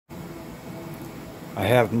I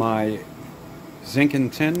have my zinc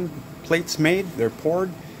and tin plates made. They're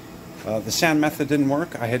poured. The sand method didn't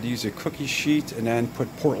work. I had to use a cookie sheet and then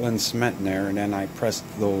put Portland cement in there, and then I pressed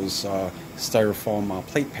those styrofoam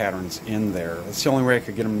plate patterns in there. That's the only way I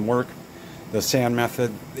could get them to work. The sand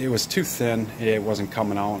method, it was too thin. It wasn't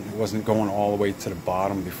coming out. It wasn't going all the way to the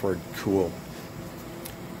bottom before it cooled.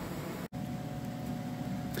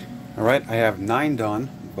 Alright, I have 9 done,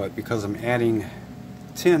 but because I'm adding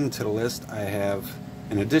tin to the list, I have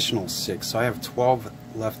an additional 6, so I have 12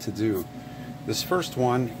 left to do. This first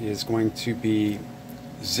one is going to be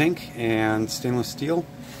zinc and stainless steel,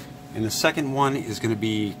 and the second one is going to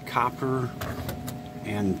be copper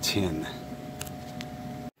and tin.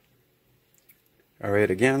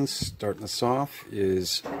 Alright, again, starting us off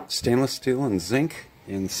is stainless steel and zinc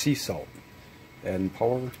and sea salt. Adding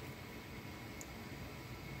power.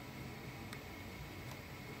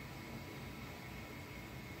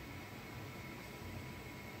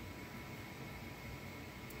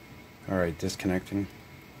 Alright, disconnecting.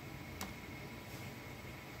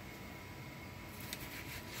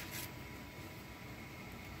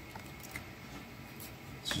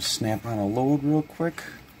 Let's just snap on a load real quick,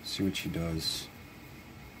 see what she does.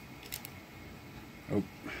 Oh,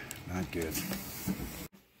 not good.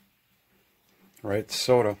 Alright,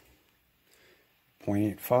 soda.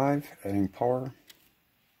 0.85, adding power.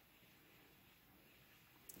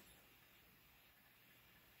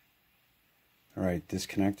 Alright,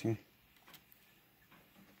 disconnecting.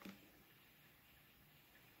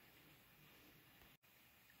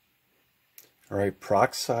 Alright,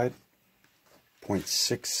 peroxide,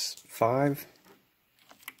 0.65,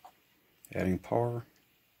 adding power,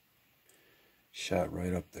 shot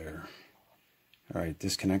right up there. Alright,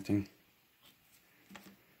 disconnecting.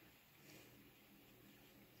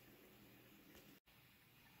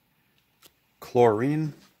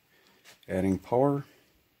 Chlorine, adding power,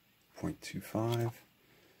 0.25.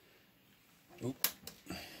 Oop.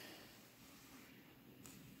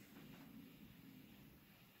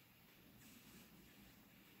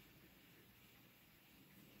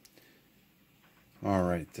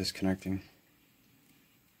 Alright, disconnecting.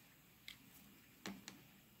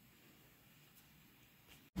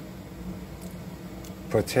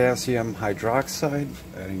 Potassium hydroxide,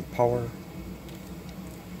 adding power.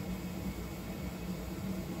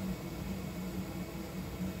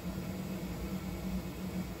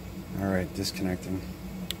 Alright, disconnecting.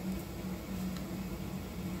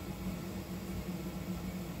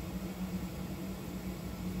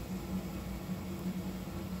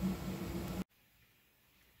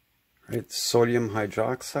 Alright, sodium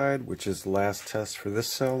hydroxide, which is the last test for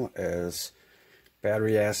this cell, as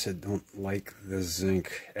battery acid don't like the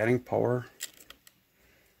zinc. Adding power.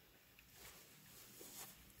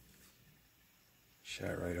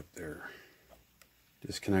 Shot right up there.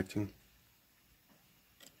 Disconnecting.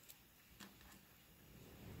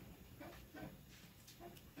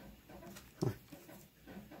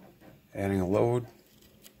 Adding a load.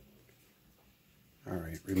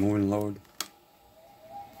 Alright, removing load.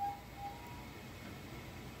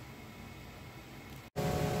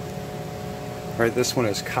 Alright, this one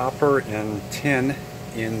is copper and tin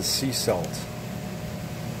in sea salt.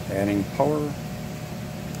 Adding power.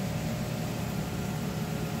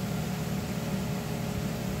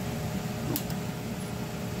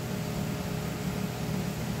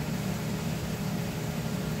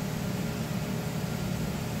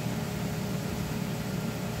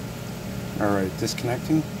 Alright,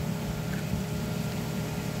 disconnecting.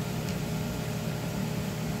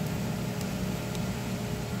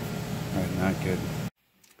 Alright, not good.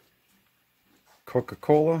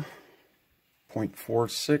 Coca-Cola,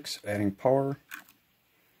 0.46, adding power.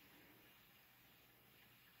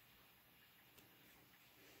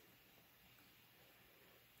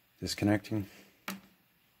 Disconnecting.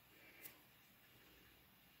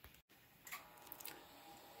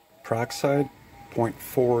 Peroxide,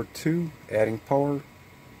 0.42, adding power.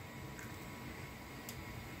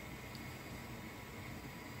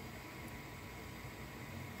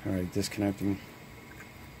 Alright, disconnecting.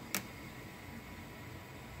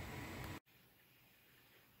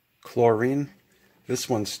 Chlorine. This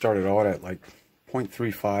one started out at like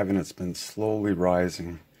 0.35 and it's been slowly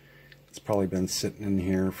rising. It's probably been sitting in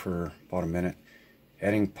here for about a minute.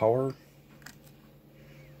 Adding power.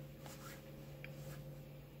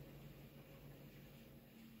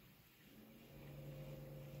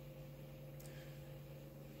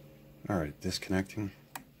 Alright, disconnecting.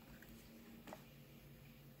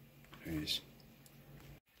 Jeez.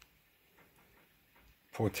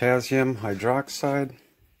 Potassium hydroxide,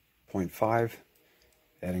 0.5,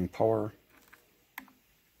 adding power.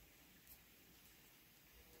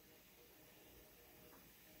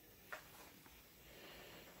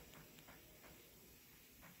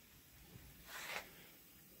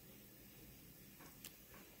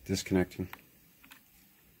 disconnecting.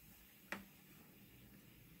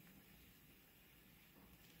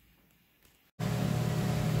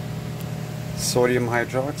 Sodium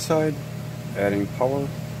hydroxide, adding power.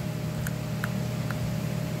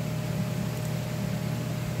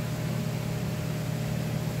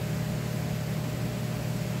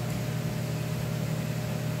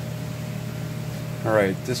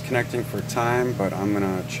 Alright, disconnecting for time, but I'm going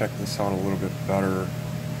to check this out a little bit better.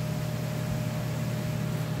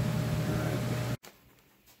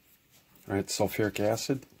 Alright, sulfuric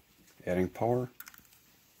acid, adding power.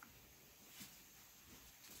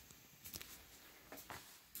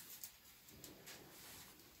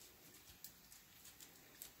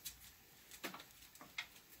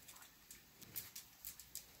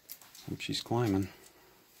 Hope she's climbing.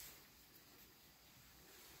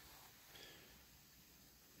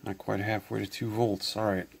 Not quite halfway to 2 volts.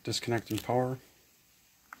 Alright, disconnecting power.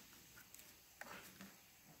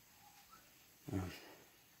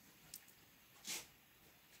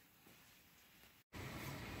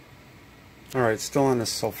 Alright, still on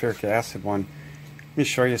this sulfuric acid one. Let me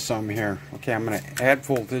show you something here. Okay, I'm going to add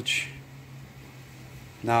voltage.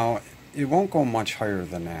 Now, it won't go much higher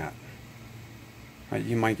than that. Right,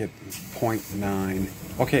 you might get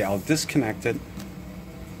 0.9. Okay, I'll disconnect it.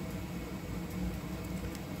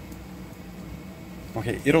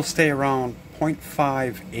 Okay, it'll stay around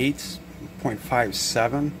 0.58,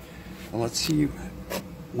 0.57. Well, let's see,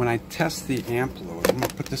 when I test the amp load, I'm going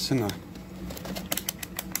to put this in a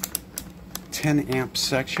 10 amp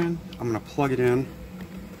section. I'm going to plug it in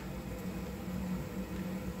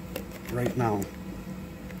right now.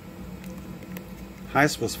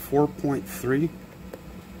 Highest was 4.3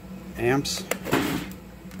 amps.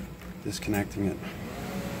 Disconnecting it.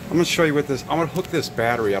 I'm going to show you what this, I'm going to hook this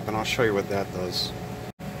battery up and I'll show you what that does.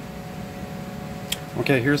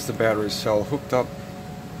 Okay, here's the battery cell hooked up.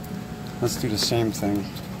 Let's do the same thing.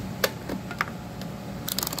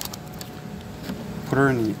 Put her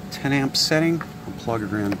in the 10 amp setting. I'll plug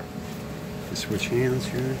her in. Switch hands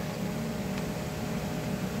here.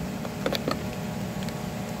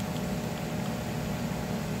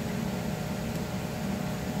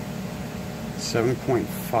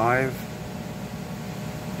 .5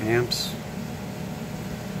 amps,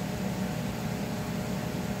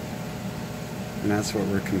 and that's what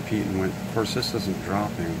we're competing with. Of course, this isn't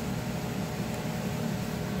dropping.